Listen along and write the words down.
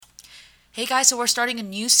Hey guys, so we're starting a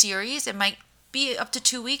new series. It might be up to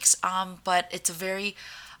 2 weeks, but it's a very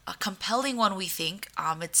compelling one, we think.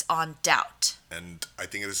 It's on doubt. And I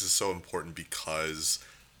think this is so important because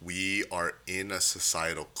we are in a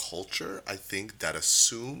societal culture, I think, that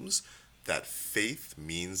assumes that faith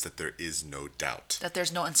means that there is no doubt. That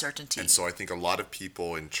there's no uncertainty. And so I think a lot of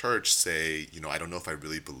people in church say, I don't know if I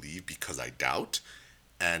really believe because I doubt.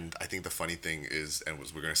 And I think the funny thing is, and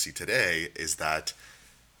what we're going to see today, is that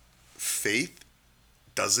faith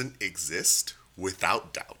doesn't exist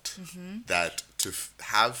without doubt. That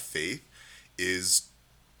have faith is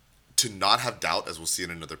to not have doubt, as we'll see in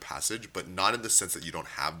another passage, but not in the sense that you don't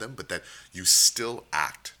have them, but that you still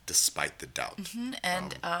act despite the doubt.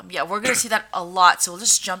 And yeah, we're going to see that a lot. So we'll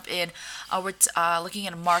just jump in. We're looking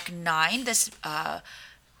at Mark 9, this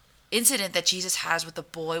incident that Jesus has with the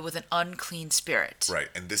boy with an unclean spirit. Right,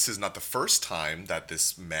 and this is not the first time that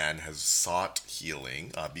this man has sought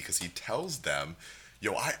healing, because he tells them,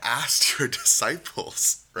 I asked your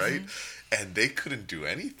disciples, right? And they couldn't do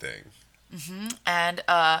anything. And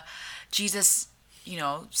Jesus,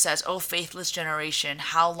 says, "Oh, faithless generation,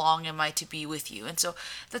 how long am I to be with you?" And so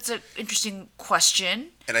that's an interesting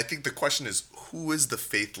question. And I think the question is, who is the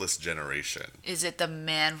faithless generation? Is it the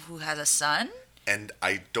man who has a son? And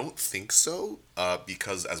I don't think so,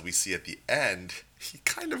 because as we see at the end, he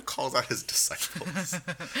kind of calls out his disciples.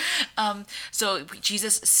 So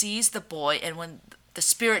Jesus sees the boy, and when the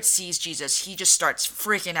spirit sees Jesus, he just starts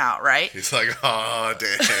freaking out, right? He's like, oh,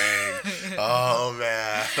 dang. Oh,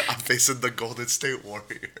 man. I'm facing the Golden State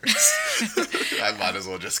Warriors. I might as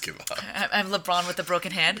well just give up. I'm LeBron with the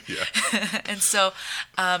broken hand. Yeah. And so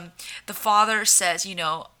the father says,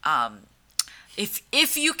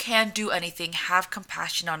 if you can do anything, have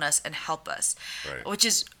compassion on us and help us. Right. Which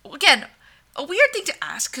is, again, a weird thing to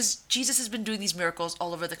ask because Jesus has been doing these miracles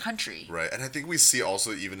all over the country. Right. And I think we see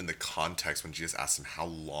also even in the context when Jesus asks him, how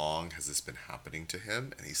long has this been happening to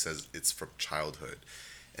him? And he says it's from childhood.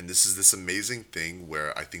 And this is this amazing thing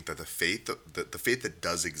where I think that the faith that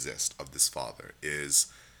does exist of this father is,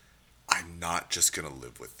 I'm not just going to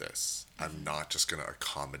live with this. I'm not just going to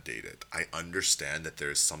accommodate it. I understand that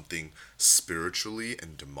there is something spiritually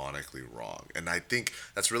and demonically wrong. And I think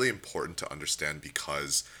that's really important to understand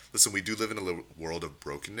because, listen, we do live in a world of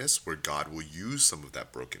brokenness where God will use some of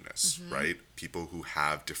that brokenness, right? People who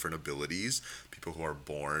have different abilities, people who are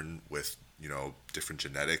born with, different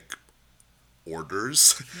genetic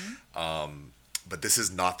orders. But this is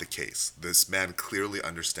not the case. This man clearly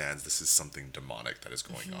understands this is something demonic that is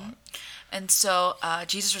going on. And so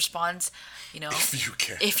Jesus responds, If you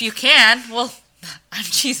can. if you can, well, I'm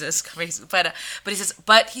Jesus, but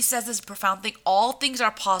he says this profound thing: all things are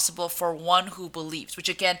possible for one who believes, which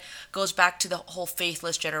again goes back to the whole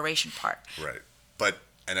faithless generation part. Right.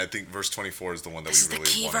 And I think verse 24 is the one that This is we the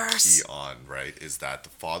really key want to verse. key on, right? Is that the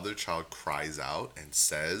father child cries out and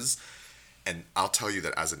says, and I'll tell you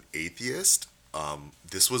that as an atheist,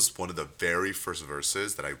 this was one of the very first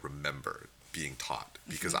verses that I remember being taught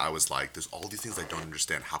because I was like, there's all these things I don't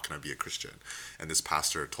understand. How can I be a Christian? And this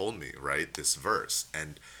pastor told me, right, this verse,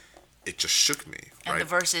 and it just shook me, right? And the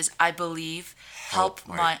verse is, "I believe, help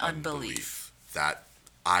my unbelief." That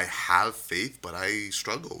I have faith, but I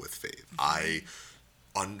struggle with faith. I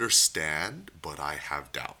understand, but I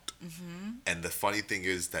have doubt. And the funny thing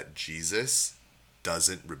is that Jesus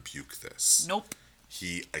doesn't rebuke this. Nope.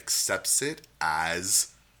 He accepts it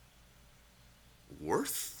as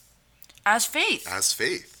worth, As faith.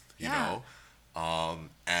 you Yeah. know.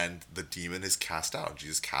 And the demon is cast out.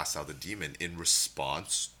 Jesus casts out the demon in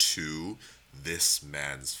response to this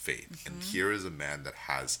man's faith. And here is a man that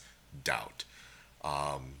has doubt.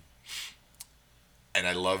 And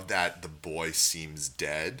I love that the boy seems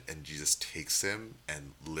dead, and Jesus takes him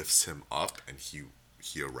and lifts him up, and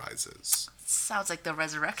he arises. Sounds like the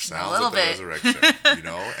resurrection Sounds a little like bit. the resurrection,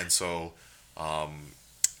 And so,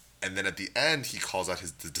 and then at the end, he calls out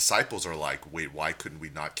the disciples are like, wait, why couldn't we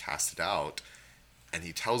not cast it out? And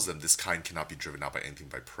he tells them this kind cannot be driven out by anything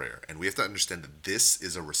by prayer. And we have to understand that this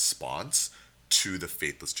is a response to the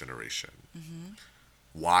faithless generation.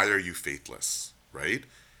 Why are you faithless, right?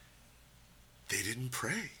 They didn't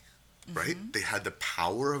pray, right? They had the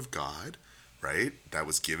power of God, right? That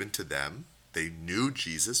was given to them. They knew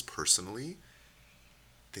Jesus personally.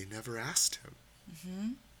 They never asked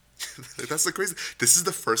him. That's the crazy. This is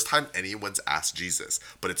the first time anyone's asked Jesus,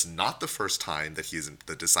 but it's not the first time that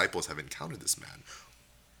the disciples have encountered this man.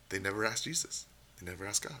 They never asked Jesus. They never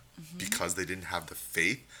asked God because they didn't have the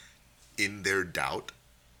faith in their doubt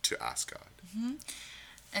to ask God.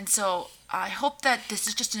 And so I hope that this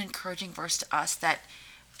is just an encouraging verse to us that,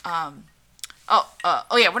 we're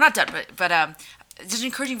not done, but it's an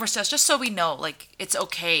encouraging verse to us, just so we know, like, it's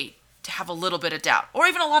okay to have a little bit of doubt, or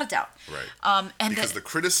even a lot of doubt. Right. And Because the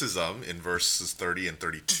criticism in verses 30 and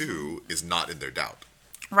 32 is not in their doubt.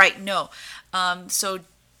 right, no. So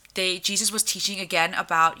Jesus was teaching again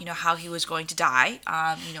about, how he was going to die.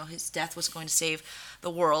 His death was going to save the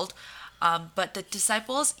world. But the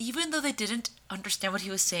disciples, even though they didn't understand what he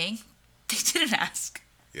was saying, they didn't ask.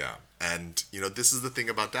 Yeah. And, this is the thing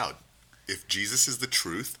about doubt. If Jesus is the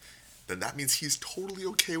truth, then that means he's totally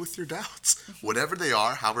okay with your doubts. Whatever they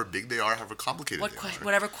are, however big they are, however complicated they are.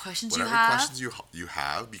 Whatever questions you have. Whatever questions you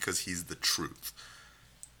have, because he's the truth.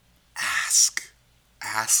 Ask.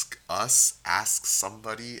 Ask us, ask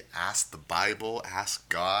somebody, ask the Bible, ask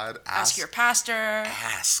God. Ask your pastor.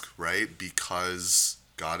 Ask, right? Because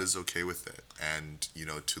God is okay with it. And,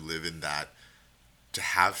 to live in that, to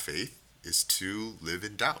have faith is to live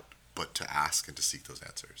in doubt, but to ask and to seek those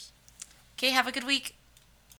answers. Okay, have a good week.